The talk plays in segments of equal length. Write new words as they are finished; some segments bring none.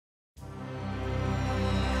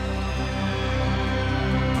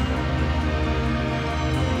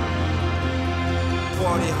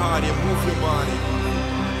body and move your body.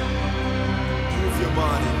 Move your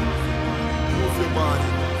body. Move your body.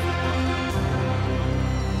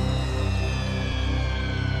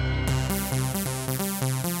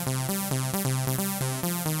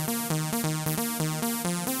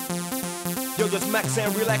 Yo, just max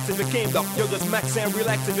and relax if it came though. Yo, just max and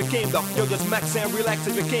relax if it came though. Yo, just max and relax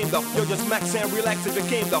if it came though. Yo, just max and relax if it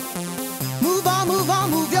came though. Move on,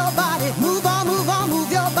 move your body. Move on,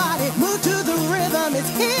 move your body. Move to the rhythm, it's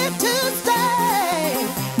here to stay.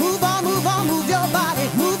 Move on, move your body.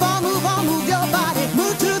 Move on, move your body.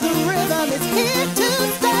 Move to the rhythm, it's here to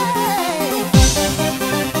stay.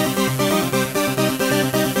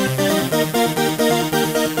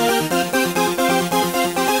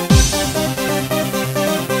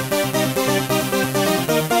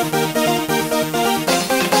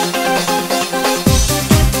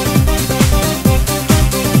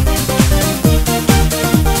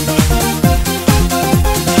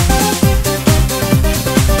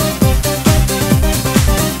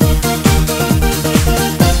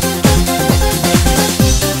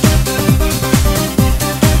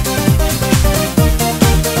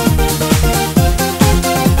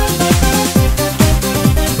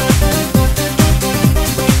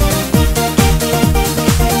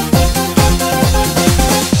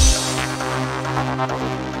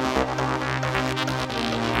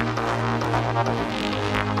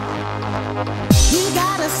 You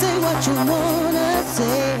gotta say what you wanna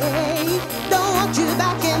say. Don't want you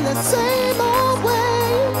back in the same old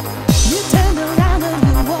way. You turned around and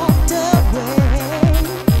you walked away.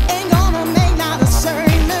 Ain't gonna make not a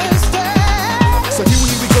certain mistake. So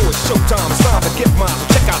here we go, it's showtime. It's time to get mine.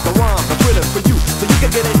 Check out the rhyme, the rhythm for you, so you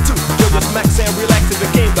can get it too. Yo, just max and relax if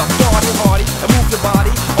it came the party hardy and move your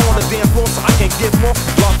body on the dance floor so I can give more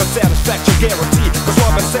love and satisfaction guaranteed. Cause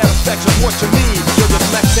love and satisfaction what you need. Yo,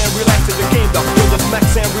 just max and relax if it came though. Yo, just max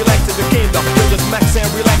and relax if it came though. Yo, just max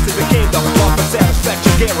and relax if it came though. Love and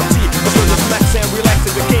satisfaction guaranteed. Cause yo, just max and relax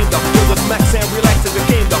if it came though. Yo, just max and relax if it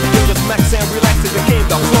came though. Yo, just max and relax if it came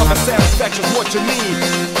though. Love and satisfaction what you need.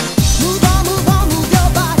 Move on, move your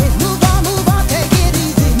body. Move on, take it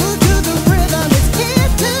easy. Move to the rhythm, it's here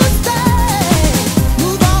to stay.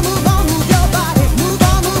 Move on, move your body. Move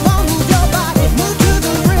on, move your body. Move to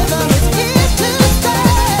the rhythm, it's here to stay.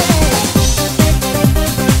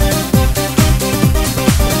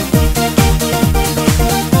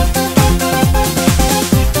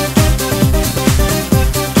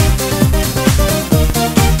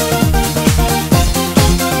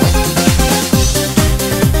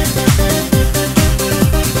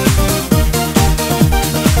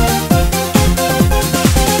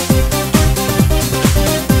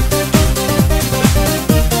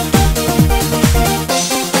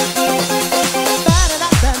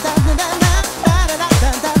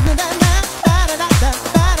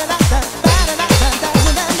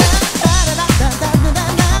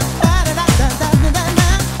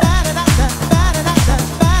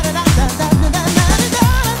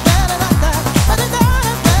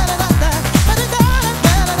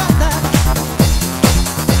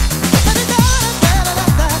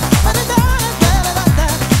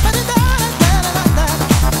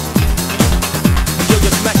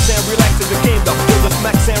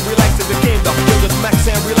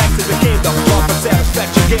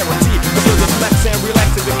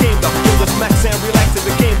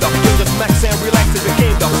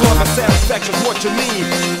 What you need.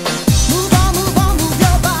 Move on, move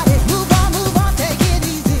your body. Move on, take it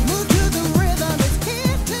easy. Move to the rhythm, it's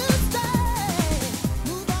here to stay.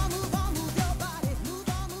 Move on, move your body. Move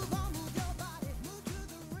on, move your body. Move to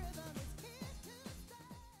the rhythm, it's here to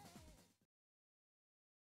stay.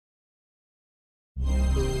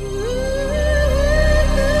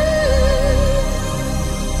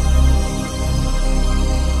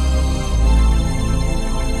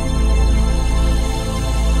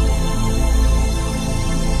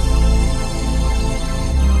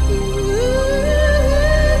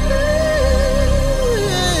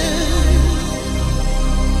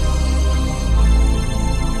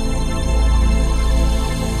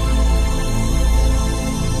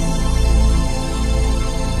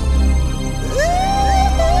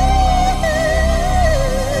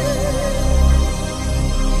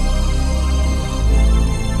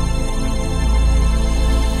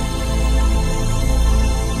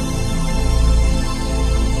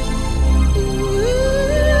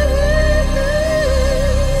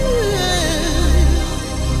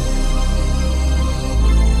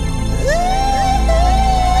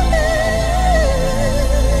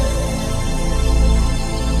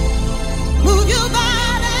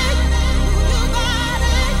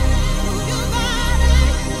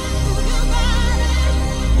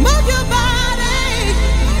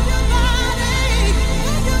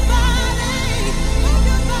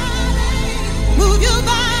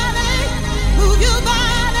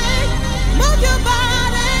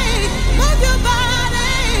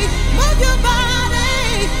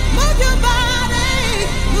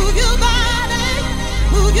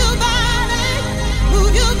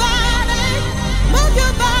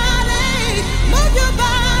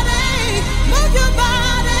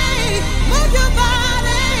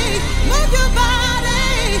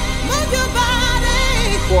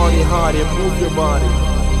 body and move your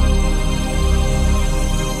body.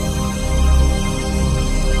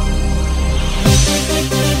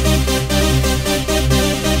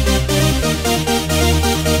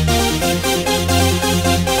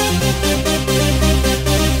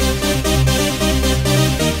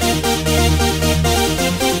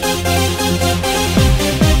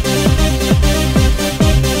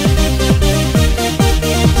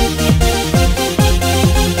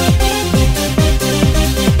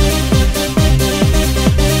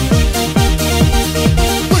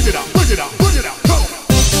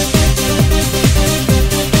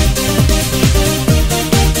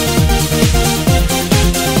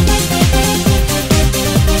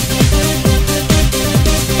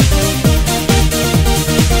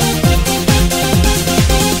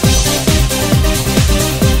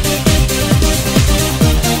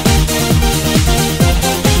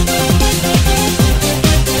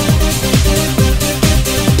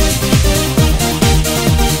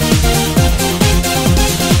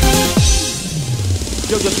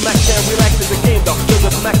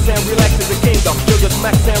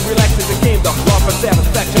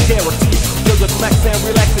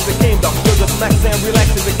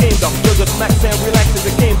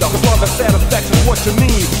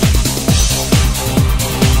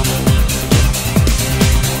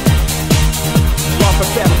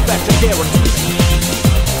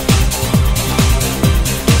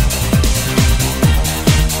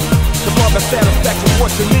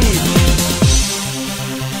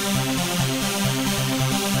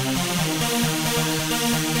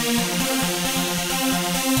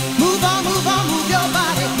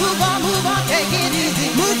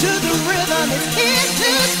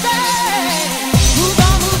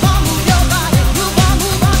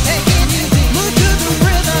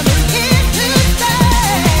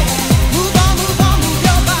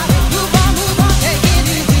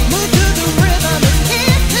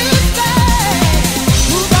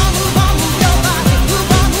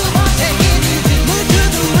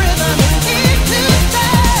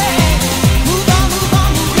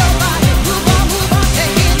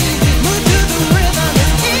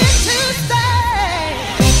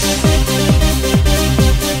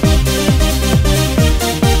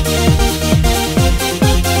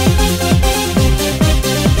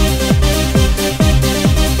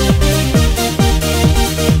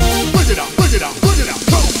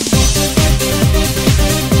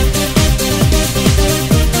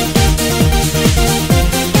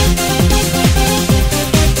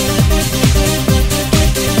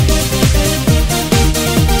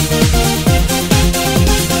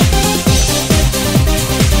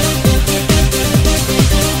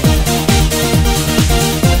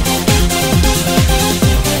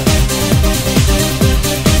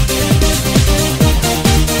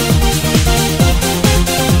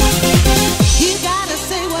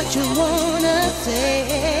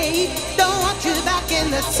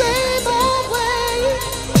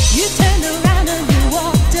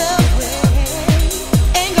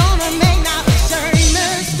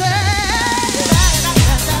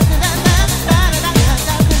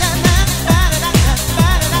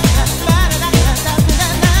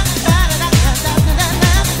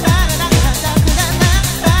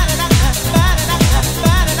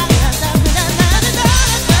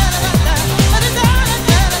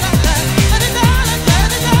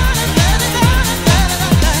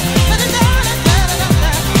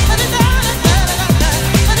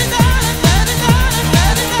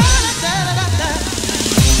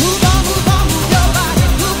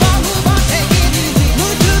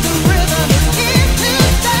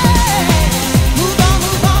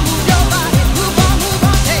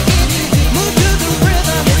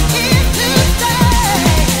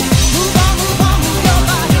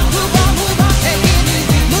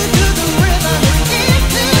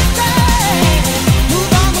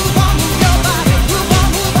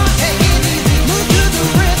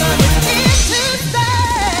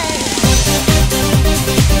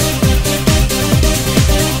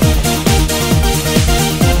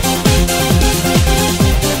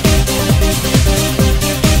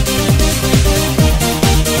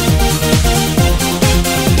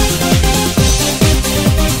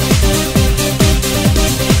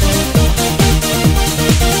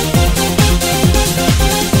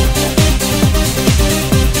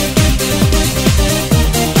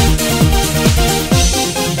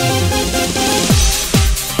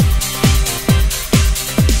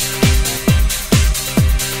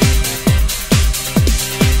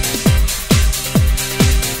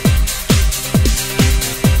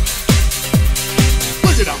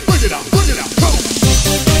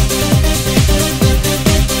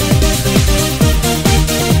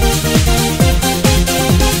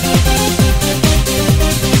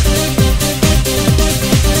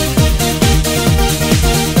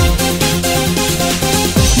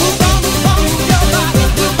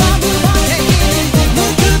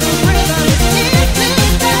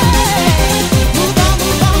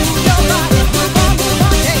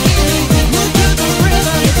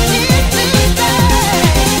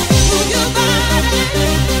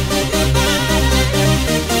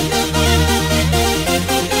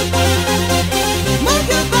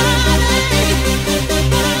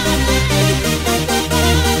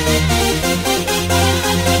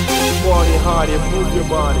 move your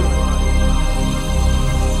body.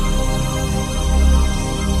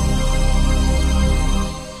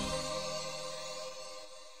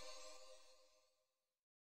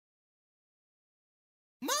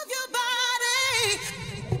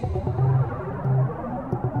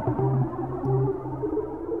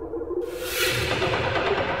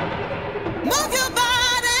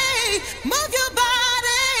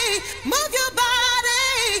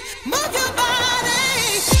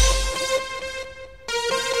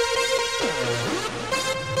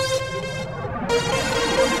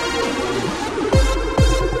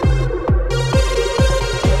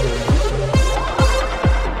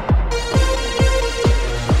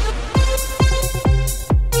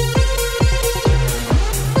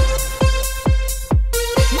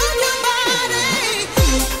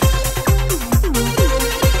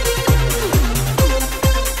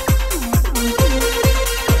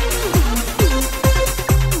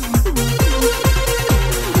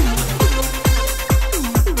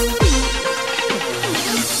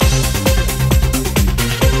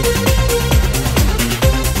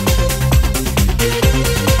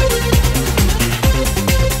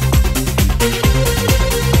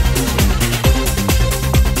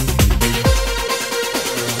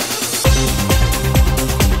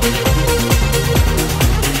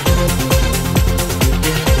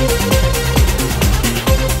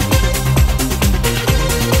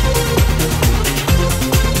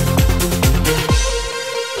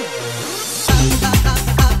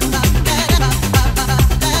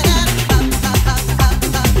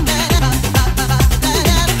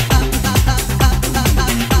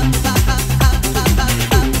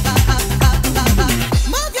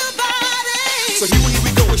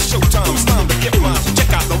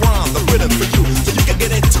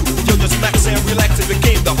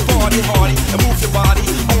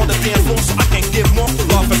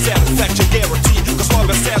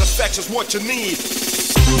 What you need.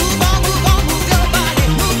 Move on, move your body.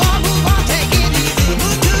 Move on, take it easy.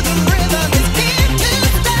 Move to the rhythm, it's here to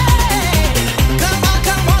stay.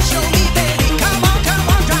 Come on, show me, baby. Come on,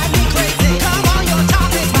 drive me crazy. Come on, your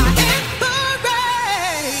top is my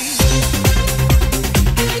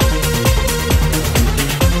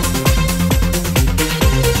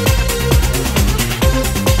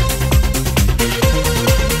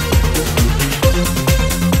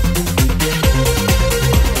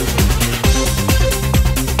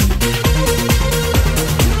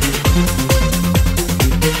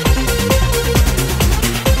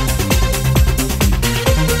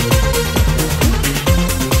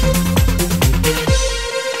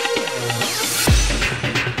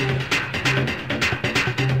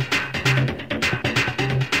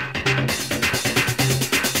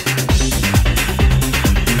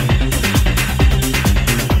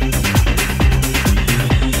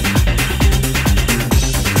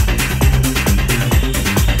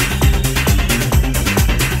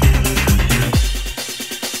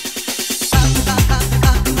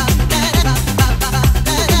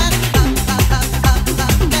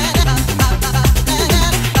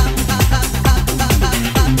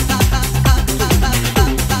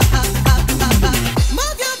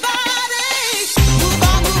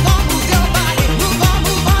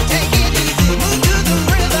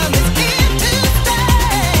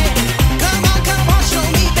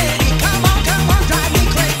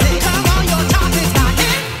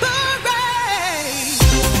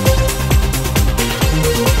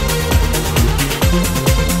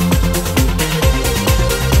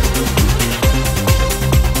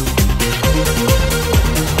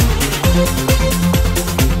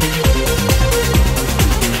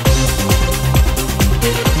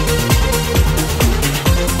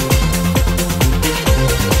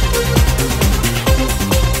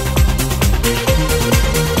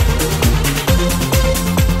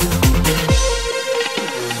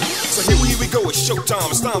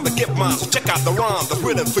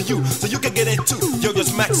for you, so you can get into. Yo,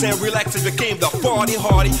 just max and relax. It became the party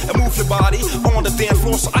hardy and move your body on the dance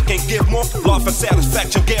floor, so I can give more love and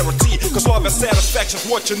satisfaction guaranteed. Cause love and satisfaction's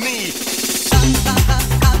what you need.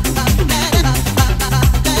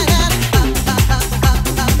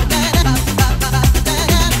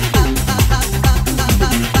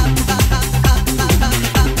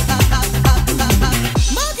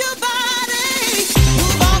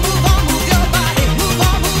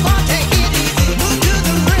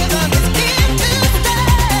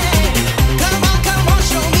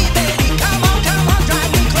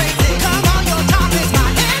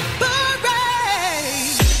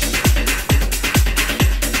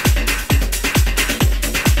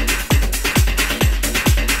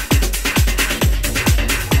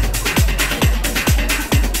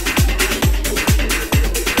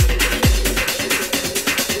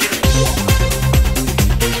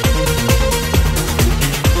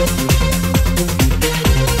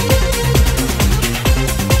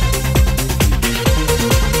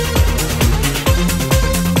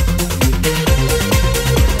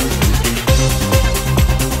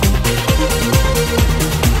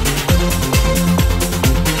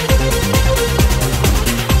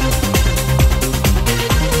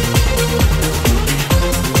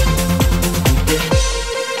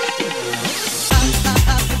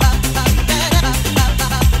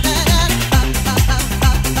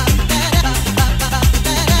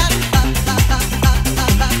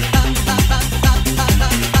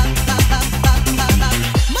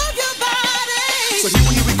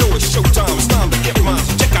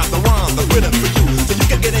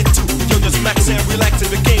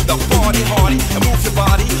 party hardy and move your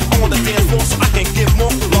body on the dance floor so I can give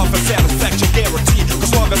more love and satisfaction guaranteed.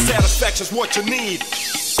 Cause love and satisfaction's what you need.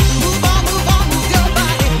 Move on, move your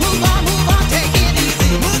body. Move on, take it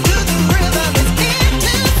easy. Move to the rhythm, it's here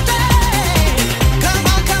to stay.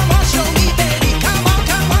 Come on, show me, baby. Come on,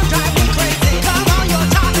 drive me crazy. Come on, your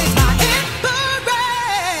time is my hit parade.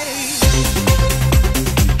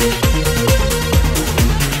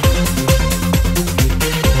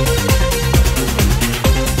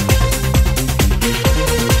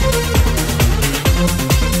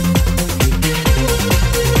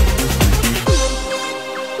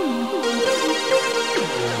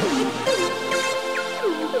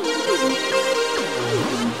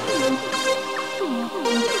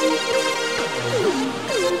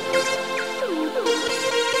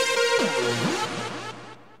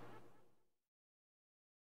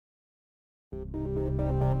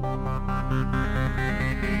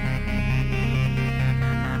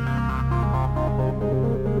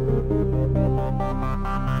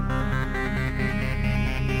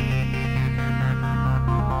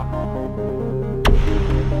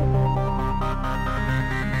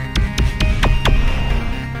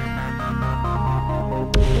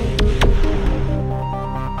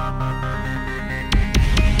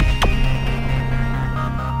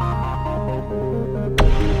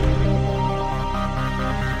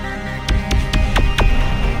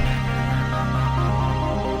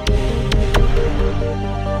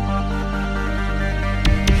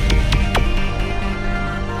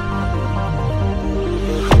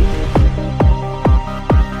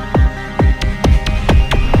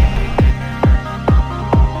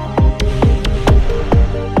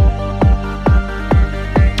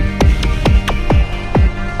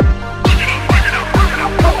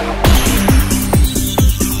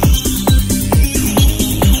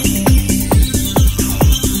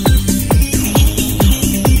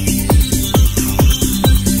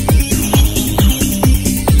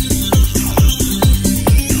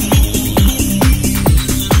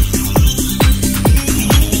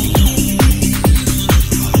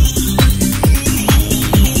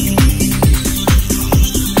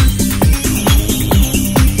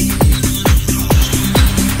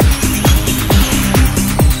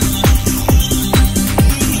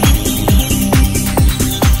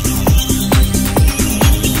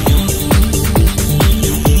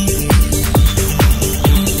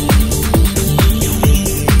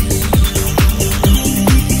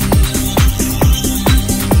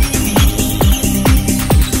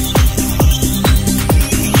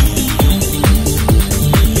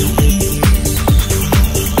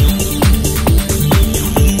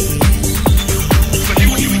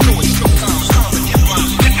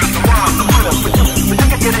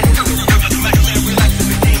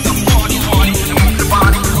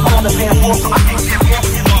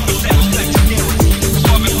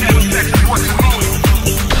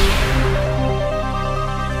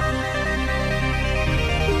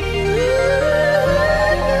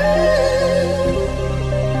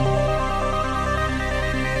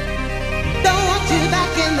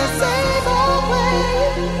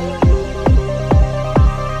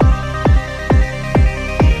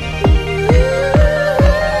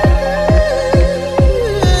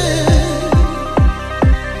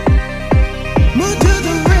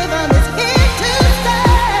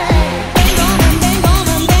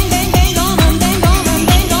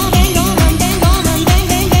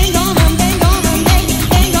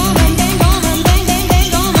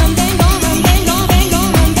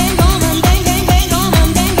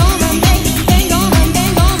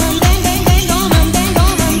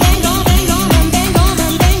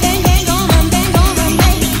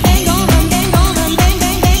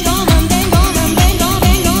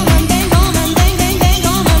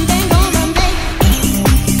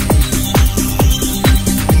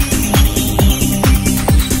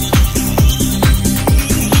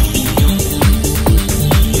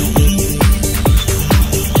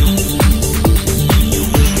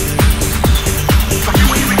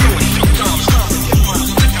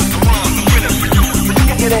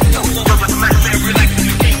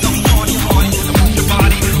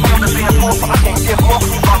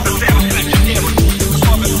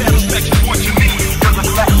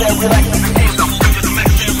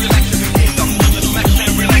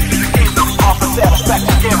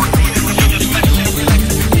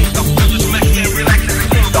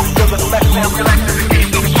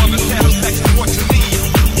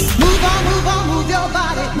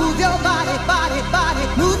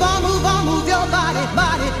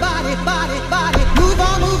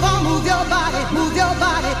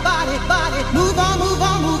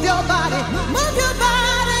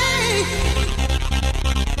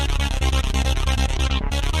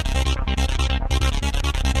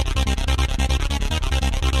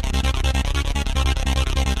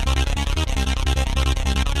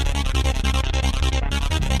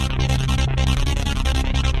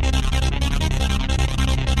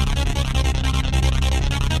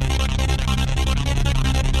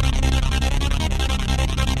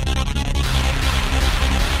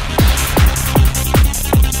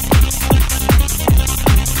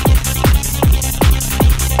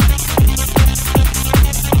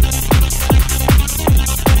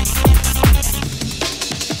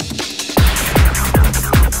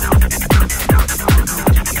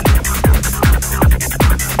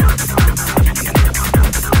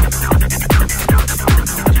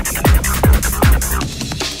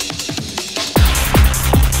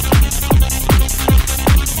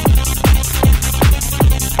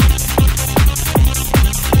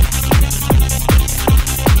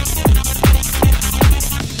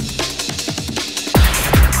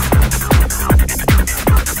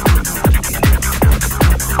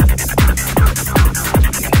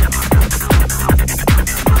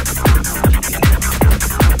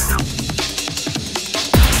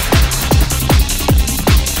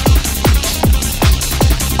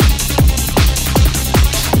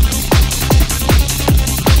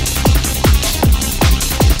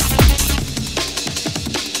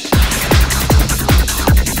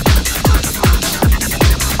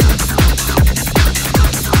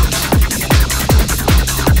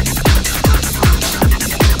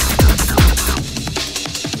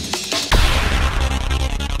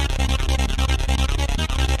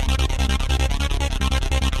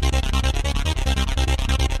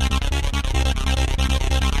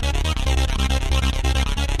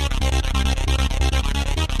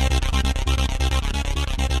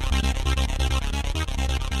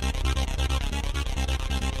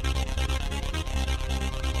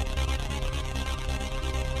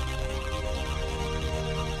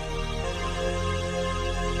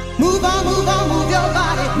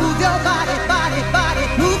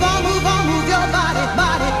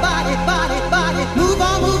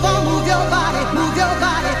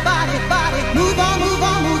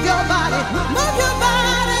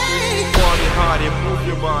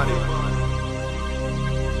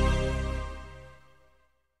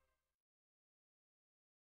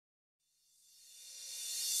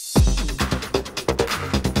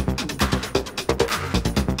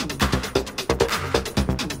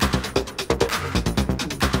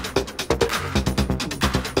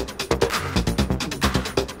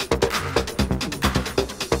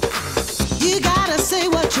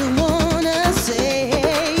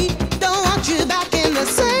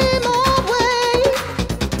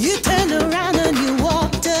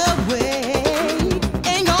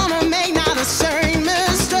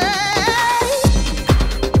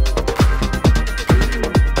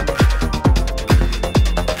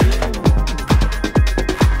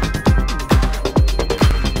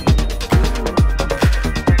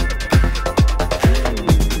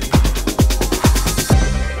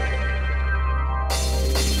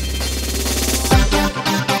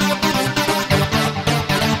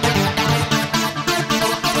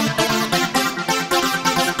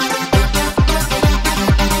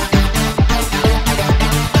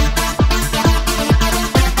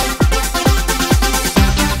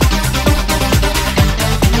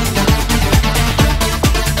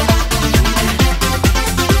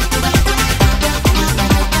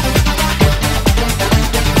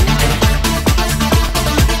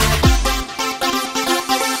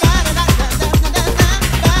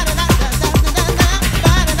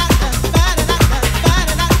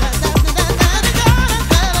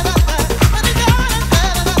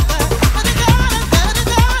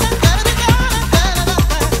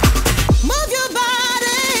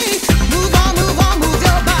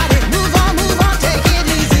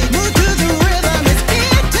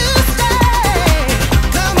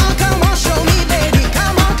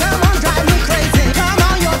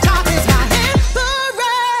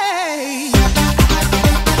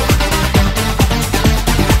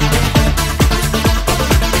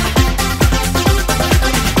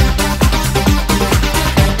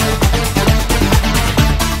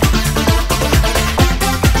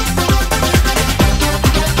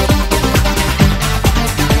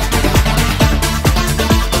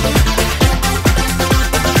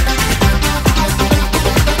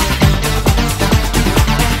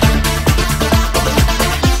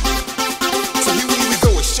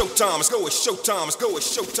 showtime, let's go, it's showtime, let's go,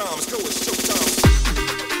 it's showtime, let's go, it's showtime.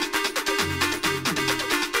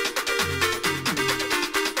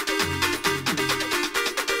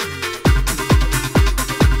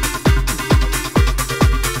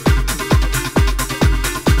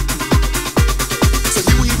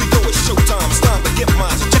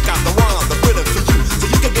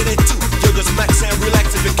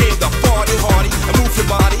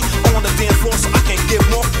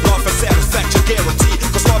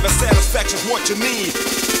 What you need.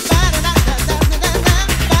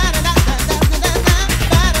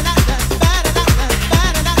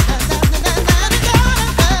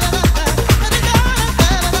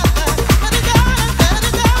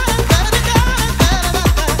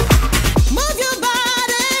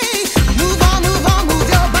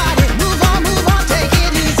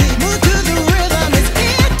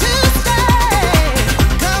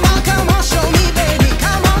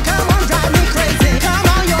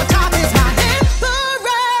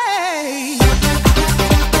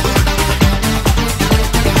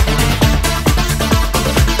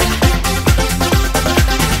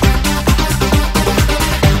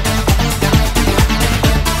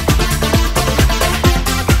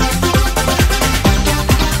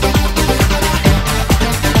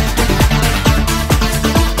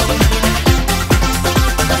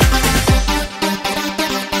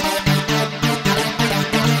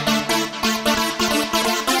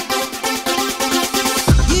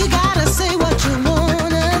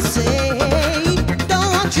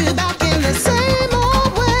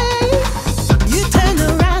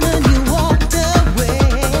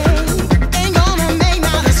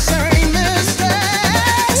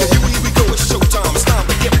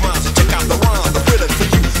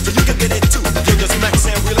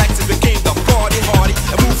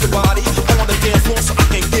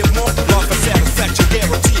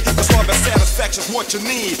 What you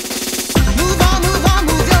need. Move on,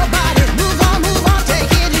 move your body. Move on,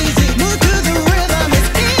 take it easy. Move to the rhythm, it's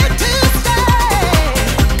here to stay.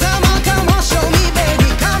 Come on, show me, baby.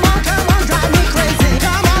 Come on, drive me crazy.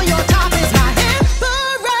 Come on, your top is my hit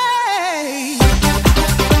parade.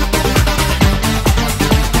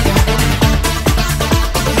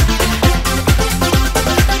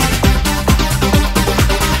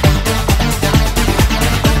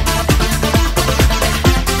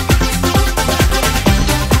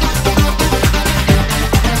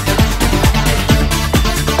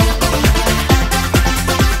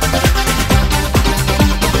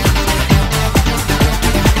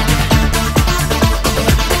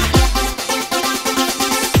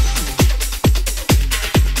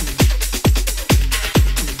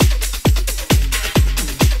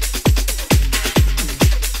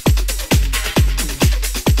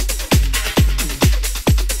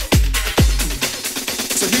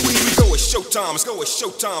 Showtime, let's go, it's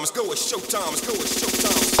showtime, let's go, it's showtime, let's go, it's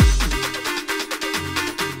showtime.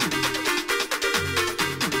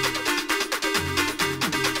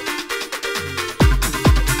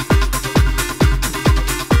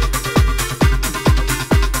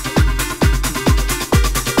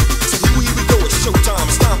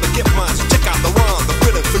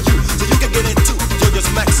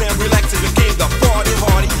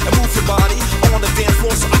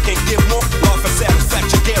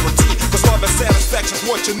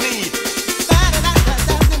 What you need.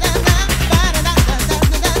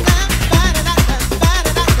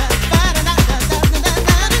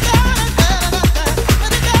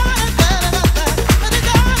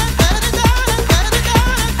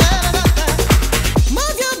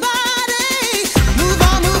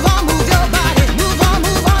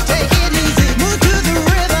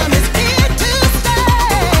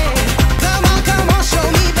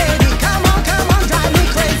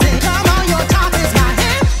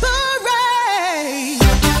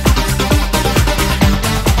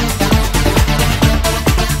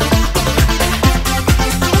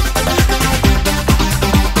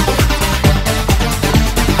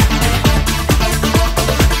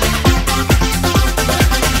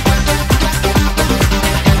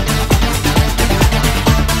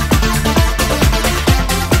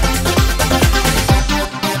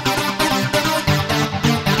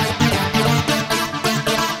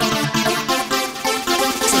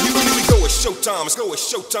 Showtime, let's go,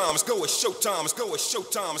 it's showtime, let's go, it's showtime, let's go, it's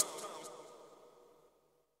showtime.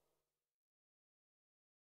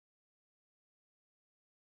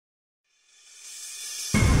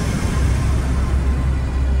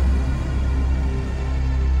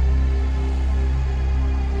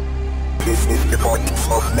 This is the voice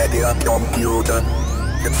of media computer,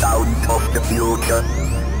 the sound of the future.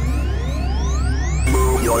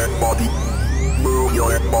 Move your body, move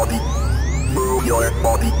your body, move your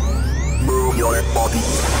body. your body.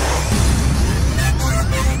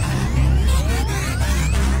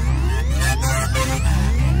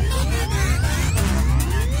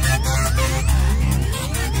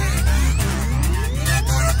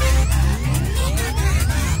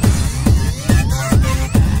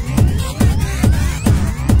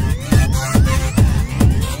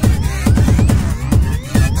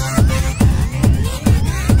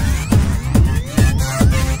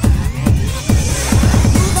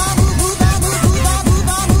 Move on, move on, move on, move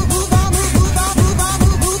on, move on.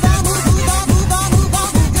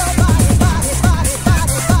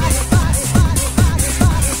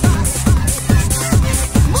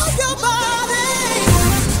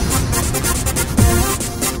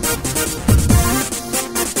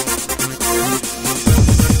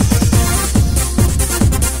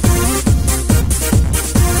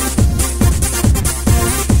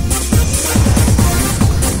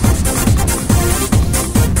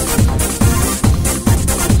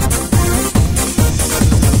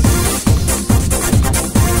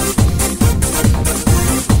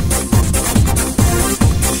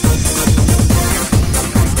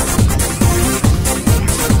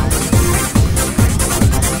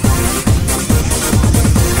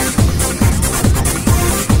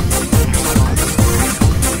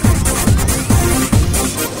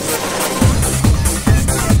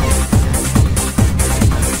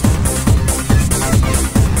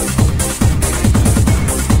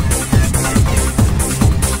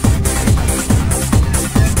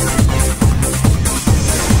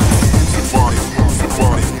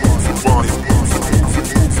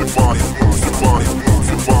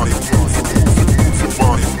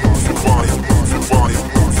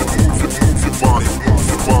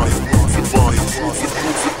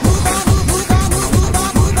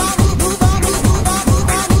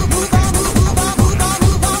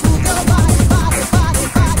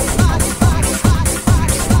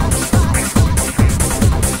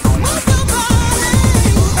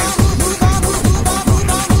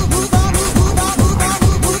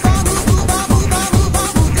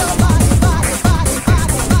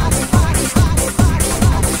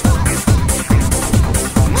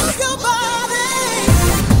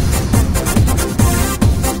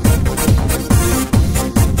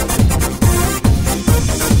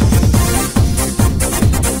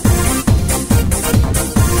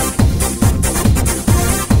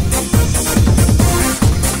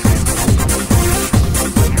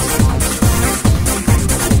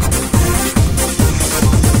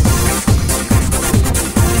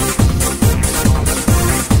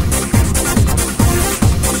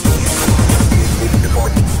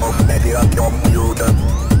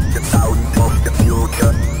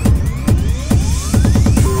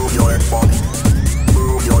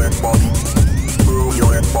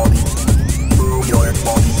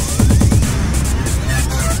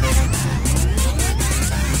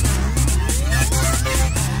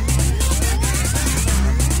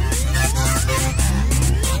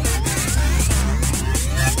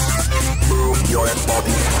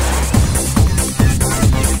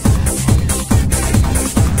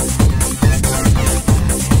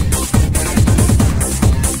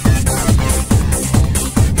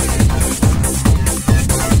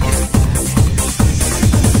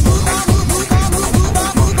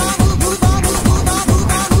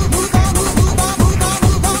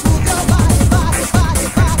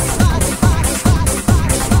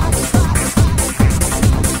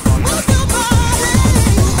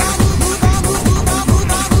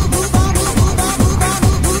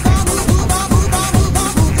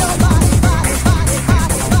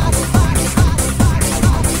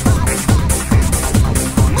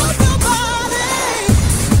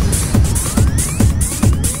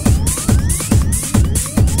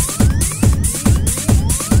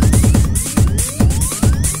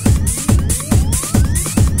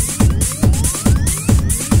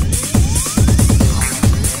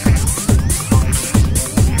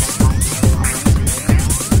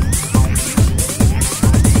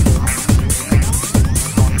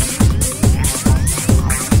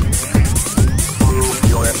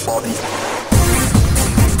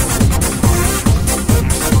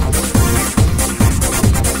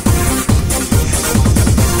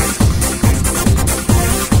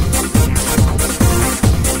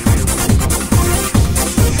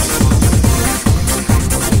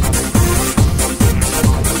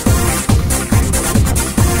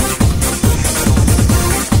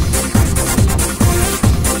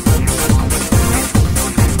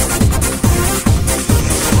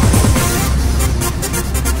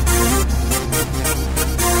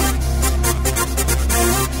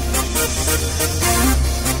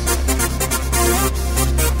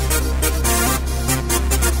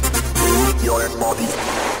 body.